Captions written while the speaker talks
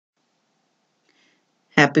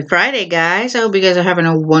Happy Friday, guys. I hope you guys are having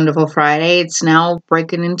a wonderful Friday. It's now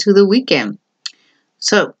breaking into the weekend.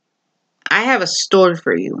 So, I have a story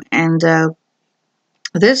for you. And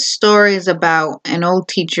this story is about an old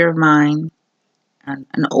teacher of mine,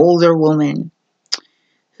 an older woman,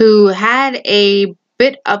 who had a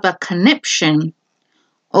bit of a conniption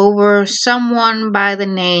over someone by the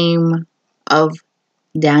name of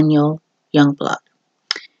Daniel Youngblood.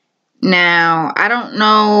 Now, I don't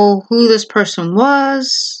know who this person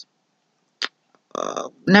was.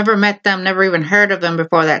 Never met them, never even heard of them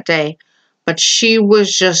before that day. But she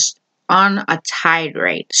was just on a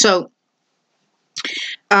tirade. So,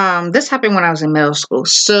 this happened when I was in middle school.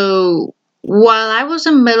 So, while I was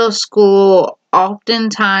in middle school,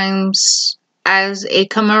 oftentimes as a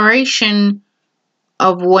commemoration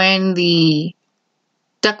of when the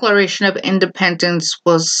Declaration of Independence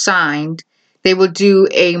was signed, they would do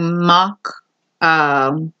a mock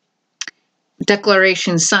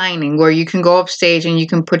declaration signing where you can go upstage and you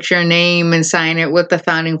can put your name and sign it with the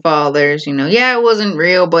founding fathers. Yeah, it wasn't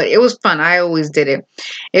real, but it was fun. I always did it.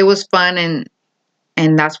 It was fun,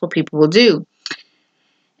 and that's what people will do.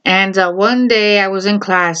 And one day I was in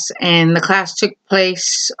class, and the class took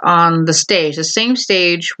place on the stage, the same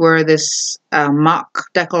stage where this mock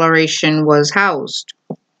declaration was housed.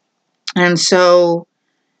 And so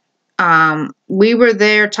we were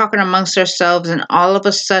there talking amongst ourselves, and all of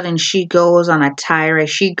a sudden she goes on a tirade.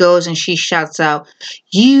 She goes and she shouts out,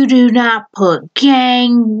 "You do not put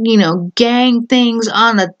gang things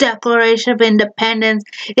on the Declaration of Independence.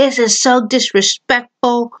 This is so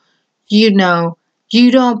disrespectful. You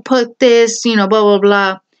don't put this, blah, blah,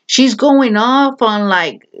 blah." She's going off on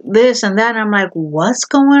like this and that. And I'm like, what's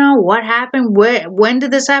going on? What happened? When did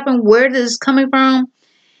this happen? Where is this coming from?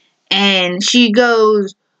 And she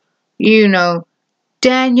goes,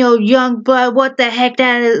 Daniel Youngblood, what the heck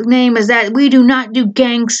that name is that? We do not do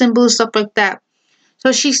gang symbols, stuff like that.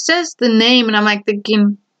 So she says the name, and I'm like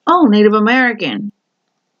thinking, oh, Native American.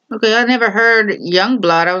 Okay, I never heard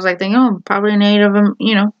Youngblood. I was like thinking, oh, probably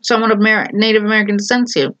someone of Native American descent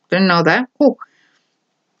here. Didn't know that. Cool.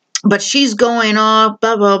 But she's going off,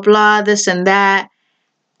 blah, blah, blah, this and that.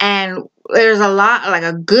 And there's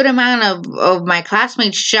a good amount of my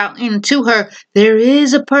classmates shouting to her, there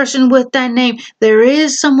is a person with that name. There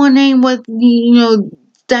is someone named with,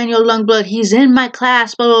 Daniel Youngblood. He's in my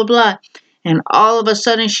class, blah, blah, blah. And all of a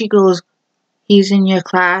sudden she goes, he's in your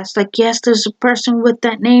class? Like, yes, there's a person with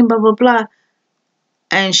that name, blah, blah, blah.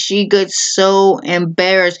 And she gets so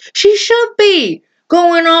embarrassed. She should be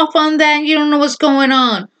going off on that. You don't know what's going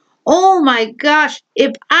on. Oh my gosh,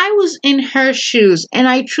 if I was in her shoes and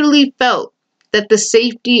I truly felt that the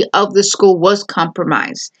safety of the school was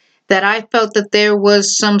compromised, that I felt that there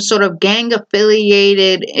was some sort of gang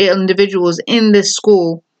affiliated individuals in this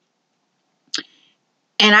school,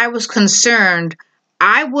 and I was concerned,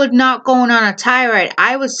 I would not go on a tirade.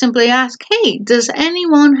 I would simply ask, hey, does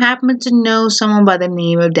anyone happen to know someone by the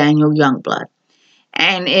name of Daniel Youngblood?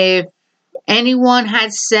 And if anyone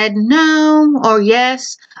had said no or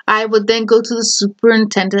yes, I would then go to the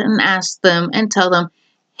superintendent and ask them and tell them,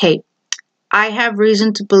 hey, I have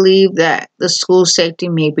reason to believe that the school safety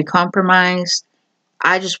may be compromised.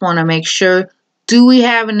 I just want to make sure, do we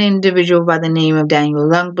have an individual by the name of Daniel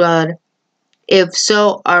Youngblood? If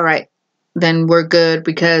so, all right, then we're good,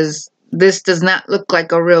 because this does not look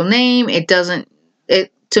like a real name. To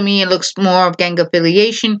me, it looks more of gang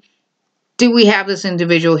affiliation. Do we have this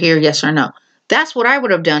individual here? Yes or no? That's what I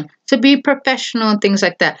would have done, to be professional and things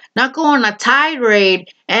like that. Not go on a tirade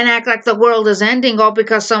and act like the world is ending all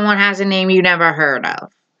because someone has a name you never heard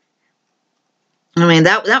of. I mean,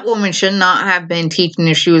 that woman should not have been teaching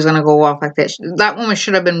if she was going to go off like this. That woman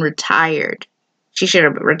should have been retired. She should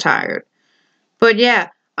have been retired. But yeah,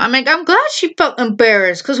 I'm glad she felt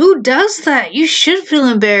embarrassed, because who does that? You should feel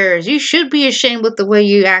embarrassed. You should be ashamed with the way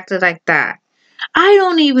you acted like that. I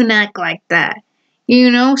don't even act like that.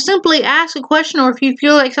 Simply ask a question, or if you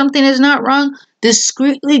feel like something is not wrong,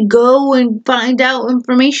 discreetly go and find out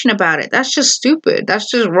information about it. That's just stupid. That's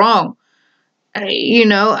just wrong. Whoever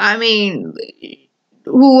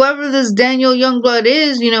this Daniel Youngblood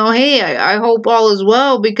is, hey, I hope all is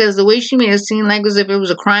well, because the way she made it seem like as if it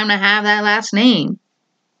was a crime to have that last name.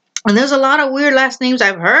 And there's a lot of weird last names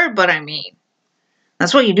I've heard, but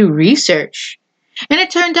that's why you do research. And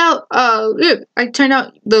it turned out, the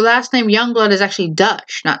last name Youngblood is actually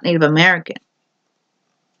Dutch, not Native American.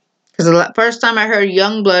 Because the first time I heard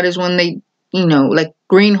Youngblood is when they, like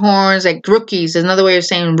greenhorns, like rookies, is another way of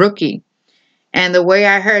saying rookie. And the way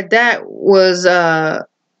I heard that was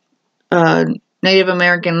Native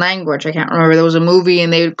American language. I can't remember. There was a movie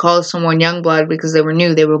and they would call someone Youngblood because they were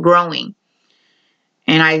new, they were growing.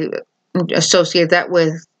 And I associate that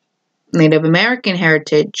with Native American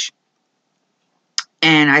heritage.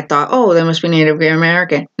 And I thought, oh, that must be Native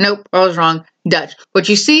American. Nope, I was wrong. Dutch. But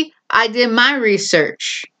you see, I did my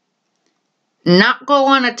research. Not go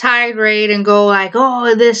on a tirade and go like,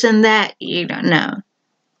 oh, this and that. You don't know.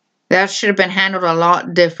 That should have been handled a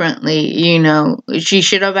lot differently. You know, she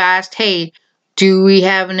should have asked, hey, do we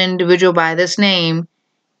have an individual by this name?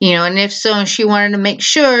 You know, and if so, and she wanted to make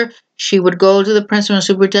sure, she would go to the principal and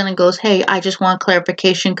superintendent and goes, hey, I just want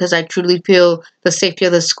clarification because I truly feel the safety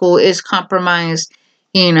of the school is compromised.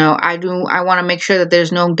 You know, I want to make sure that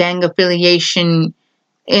there's no gang affiliation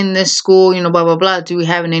in this school, you know, blah, blah, blah. Do we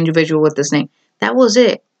have an individual with this name? That was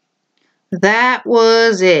it. That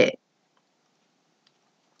was it.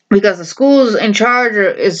 Because the school's in charge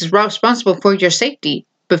is responsible for your safety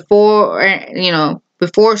before, you know,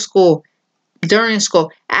 before school, during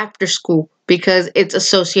school, after school, because it's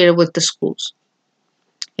associated with the schools.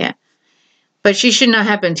 Yeah. But she should not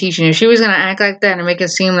have been teaching. If she was going to act like that and make it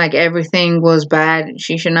seem like everything was bad,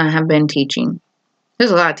 she should not have been teaching.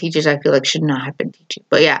 There's a lot of teachers I feel like should not have been teaching.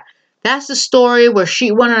 But yeah, that's the story where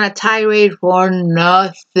she went on a tirade for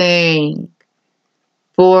nothing.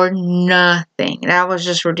 For nothing. That was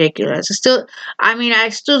just ridiculous. I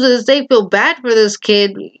still to this day feel bad for this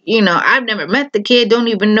kid. You know, I've never met the kid, don't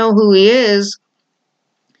even know who he is.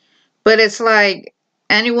 But it's like,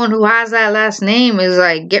 anyone who has that last name is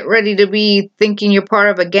like, get ready to be thinking you're part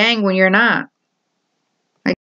of a gang when you're not.